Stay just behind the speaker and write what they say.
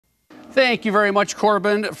Thank you very much,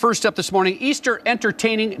 Corbin. First up this morning, Easter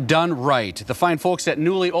entertaining done right. The fine folks at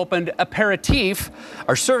newly opened Aperitif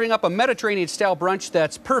are serving up a Mediterranean-style brunch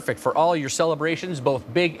that's perfect for all your celebrations,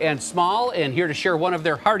 both big and small. And here to share one of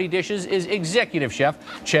their hearty dishes is Executive Chef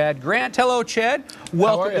Chad Grant. Hello, Chad.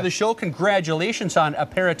 Welcome to the show. Congratulations on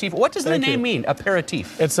Aperitif. What does the name mean,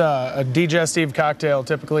 Aperitif? It's a digestive cocktail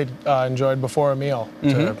typically enjoyed before a meal.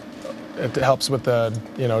 It helps with the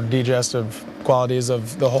digestive qualities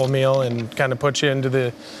of the whole meal and kind of puts you into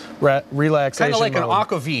the relaxation Kind of like mode. an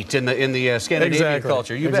aquavit in the Scandinavian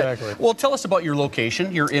culture. You bet. Well, tell us about your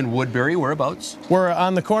location. You're in Woodbury. Whereabouts? We're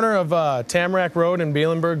on the corner of Tamarack Road and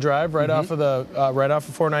Bielenberg Drive, right off of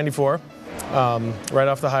 494. Right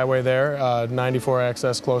off the highway there, 94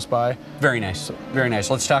 access close by. Very nice. Very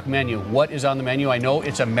nice. Let's talk menu. What is on the menu? I know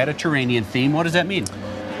it's a Mediterranean theme. What does that mean?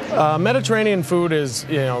 Mediterranean food is,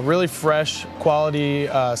 really fresh, quality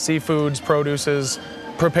seafoods, produces,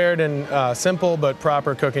 prepared in simple but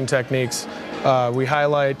proper cooking techniques. We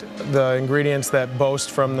highlight the ingredients that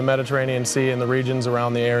boast from the Mediterranean Sea and the regions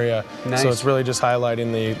around the area. Nice. So it's really just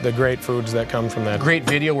highlighting the great foods that come from that. Great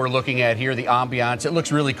video we're looking at here, the ambiance. It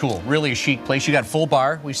looks really cool, really a chic place. You got full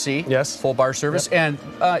bar, we see. Yes. Full bar service. Yep.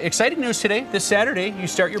 And exciting news today, this Saturday, you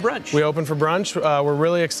start your brunch. We open for brunch. We're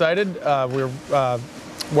really excited. We're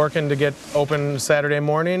working to get open Saturday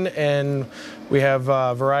morning, and we have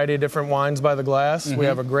a variety of different wines by the glass. We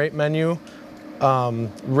have a great menu.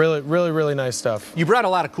 Really nice stuff. You brought a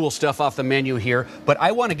lot of cool stuff off the menu here, but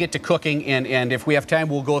I want to get to cooking, and if we have time,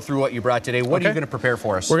 we'll go through what you brought today. What are you going to prepare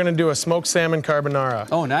for us? We're going to do a smoked salmon carbonara.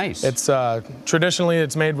 Oh, nice. It's traditionally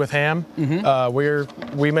it's made with ham.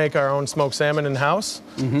 We make our own smoked salmon in-house.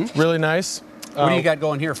 Really nice. What do you got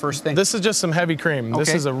going here, first thing? This is just some heavy cream.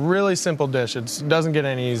 This is a really simple dish. It doesn't get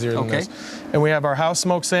any easier than this. And we have our house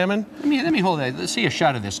smoked salmon. Let me hold that. Let's see a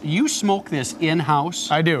shot of this. You smoke this in-house?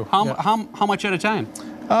 I do. How much at a time?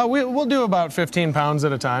 We'll do about 15 pounds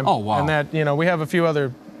at a time. Oh, wow. And that, we have a few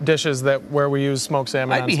other dishes where we use smoked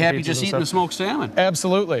salmon. I'd be happy just eating the smoked salmon.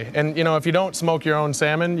 Absolutely. And, if you don't smoke your own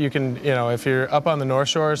salmon, you can, if you're up on the North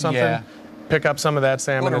Shore or something, pick up some of that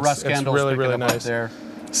salmon. It's really nice. There.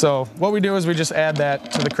 So what we do is we just add that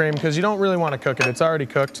to the cream because you don't really want to cook it. It's already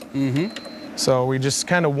cooked. So we just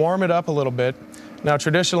kind of warm it up a little bit. Now,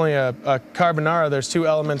 traditionally, a carbonara, there's two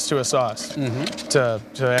elements to a sauce to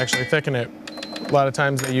actually thicken it. A lot of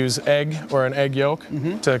times they use egg or an egg yolk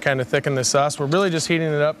to kind of thicken the sauce. We're really just heating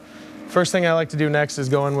it up. First thing I like to do next is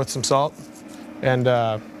go in with some salt and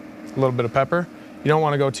a little bit of pepper. You don't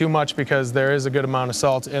want to go too much because there is a good amount of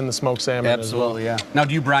salt in the smoked salmon as well. Yeah. Now,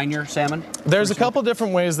 do you brine your salmon? There's a couple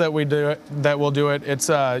different ways that we'll do it. It's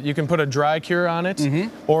you can put a dry cure on it,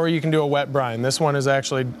 or you can do a wet brine. This one is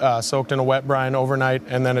actually soaked in a wet brine overnight,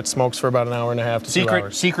 and then it smokes for about an hour and a half to 2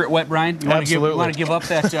 hours. Secret wet brine? Absolutely. You want to give up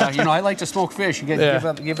that? I like to smoke fish. You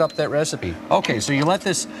got to give up that recipe. Okay, so you let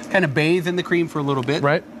this kind of bathe in the cream for a little bit.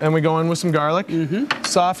 Right, and we go in with some garlic.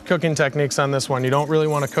 Soft cooking techniques on this one. You don't really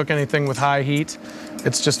want to cook anything with high heat.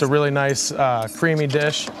 It's just a really nice creamy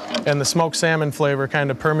dish, and the smoked salmon flavor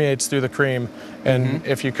kind of permeates through the cream. And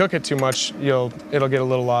if you cook it too much, it'll get a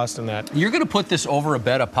little lost in that. You're going to put this over a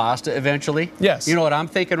bed of pasta eventually? Yes. You know what I'm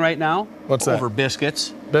thinking right now? What's that? Over biscuits.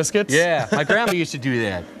 Biscuits? Yeah, my grandma used to do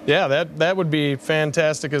that. Yeah, that would be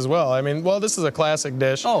fantastic as well. I mean, this is a classic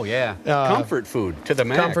dish. Oh yeah, comfort food to the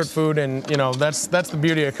max. Comfort food, and that's the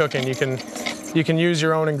beauty of cooking. You can use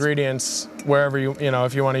your own ingredients wherever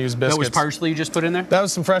if you want to use biscuits. That was parsley you just put in there? That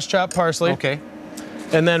was some fresh chopped parsley. Okay.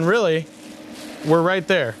 And then really, we're right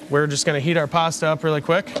there. We're just going to heat our pasta up really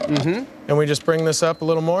quick. And we just bring this up a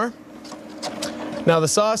little more. Now the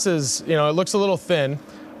sauce is, it looks a little thin.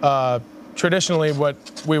 Traditionally, what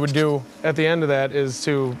we would do at the end of that is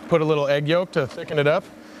to put a little egg yolk to thicken it up.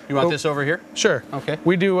 You want this over here? Sure. Okay.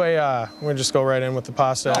 We do we'll just go right in with the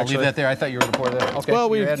pasta. I'll leave that there. I thought you were going to pour that. Okay. Well,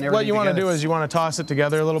 what you want to do is you want to toss it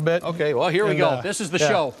together a little bit. Okay. Well, here we go. This is the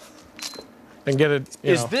show. And get it.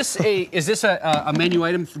 Is this a menu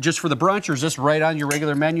item just for the brunch, or is this right on your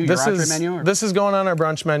regular menu, your entree menu? Or? This is going on our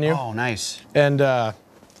brunch menu. Oh, nice. And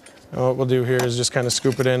what we'll do here is just kind of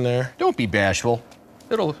scoop it in there. Don't be bashful.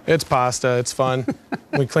 It's pasta. It's fun.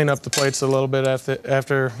 We clean up the plates a little bit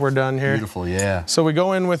after we're done here. Beautiful, yeah. So we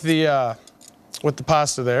go in with the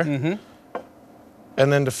pasta there,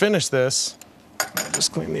 and then to finish this,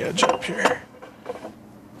 just clean the edge up here.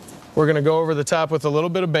 We're gonna go over the top with a little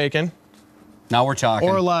bit of bacon. Now we're talking.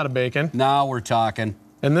 Or a lot of bacon. Now we're talking.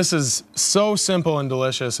 And this is so simple and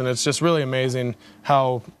delicious, and it's just really amazing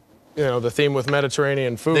how the theme with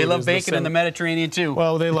Mediterranean food. They love bacon in the Mediterranean too.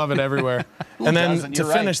 Well, they love it everywhere. And then to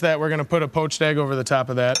finish that, we're going to put a poached egg over the top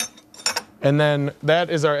of that. And then that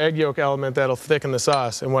is our egg yolk element that'll thicken the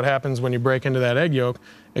sauce. And what happens when you break into that egg yolk,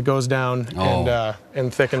 it goes down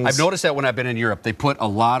and thickens. I've noticed that when I've been in Europe, they put a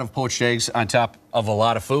lot of poached eggs on top of a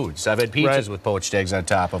lot of foods. I've had pizzas with poached eggs on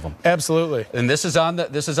top of them. Absolutely. And this is on the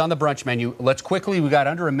brunch menu. Let's quickly, we got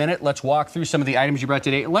under a minute. Let's walk through some of the items you brought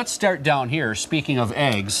today. Let's start down here. Speaking of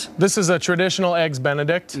eggs, this is a traditional eggs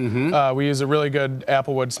Benedict. We use a really good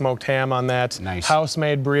applewood smoked ham on that. Nice.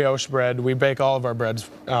 House-made brioche bread. We bake all of our breads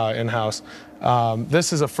in-house.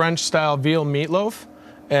 This is a French-style veal meatloaf.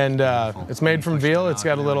 And it's made from veal. It's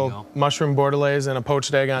got a little mushroom bordelaise and a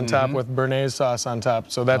poached egg on top with béarnaise sauce on top.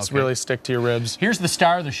 So that's really stick to your ribs. Here's the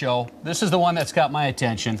star of the show. This is the one that's got my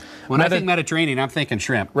attention. When I think Mediterranean, I'm thinking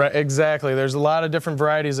shrimp. Right, exactly. There's a lot of different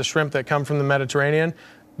varieties of shrimp that come from the Mediterranean.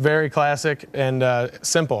 Very classic and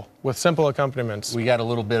simple, with simple accompaniments. We got a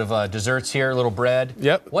little bit of desserts here, a little bread.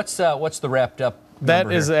 Yep. What's the wrapped up?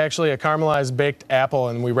 That is actually a caramelized baked apple,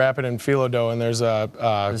 and we wrap it in phyllo dough, and there's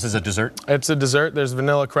a... this is a dessert? It's a dessert. There's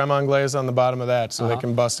vanilla creme anglaise on the bottom of that, so they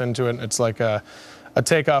can bust into it. It's like a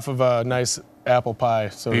takeoff of a nice apple pie,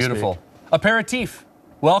 so to speak. Beautiful. Aperitif.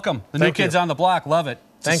 Welcome. The new kids on the block love it.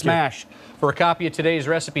 It's a smash. For a copy of today's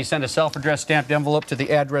recipe, send a self-addressed stamped envelope to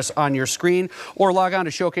the address on your screen or log on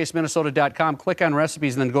to showcaseminnesota.com, click on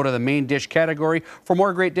recipes, and then go to the main dish category. For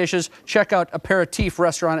more great dishes, check out Aperitif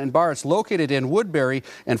Restaurant and Bar. It's located in Woodbury,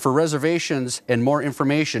 and for reservations and more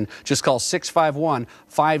information, just call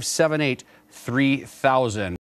 651-578-3000.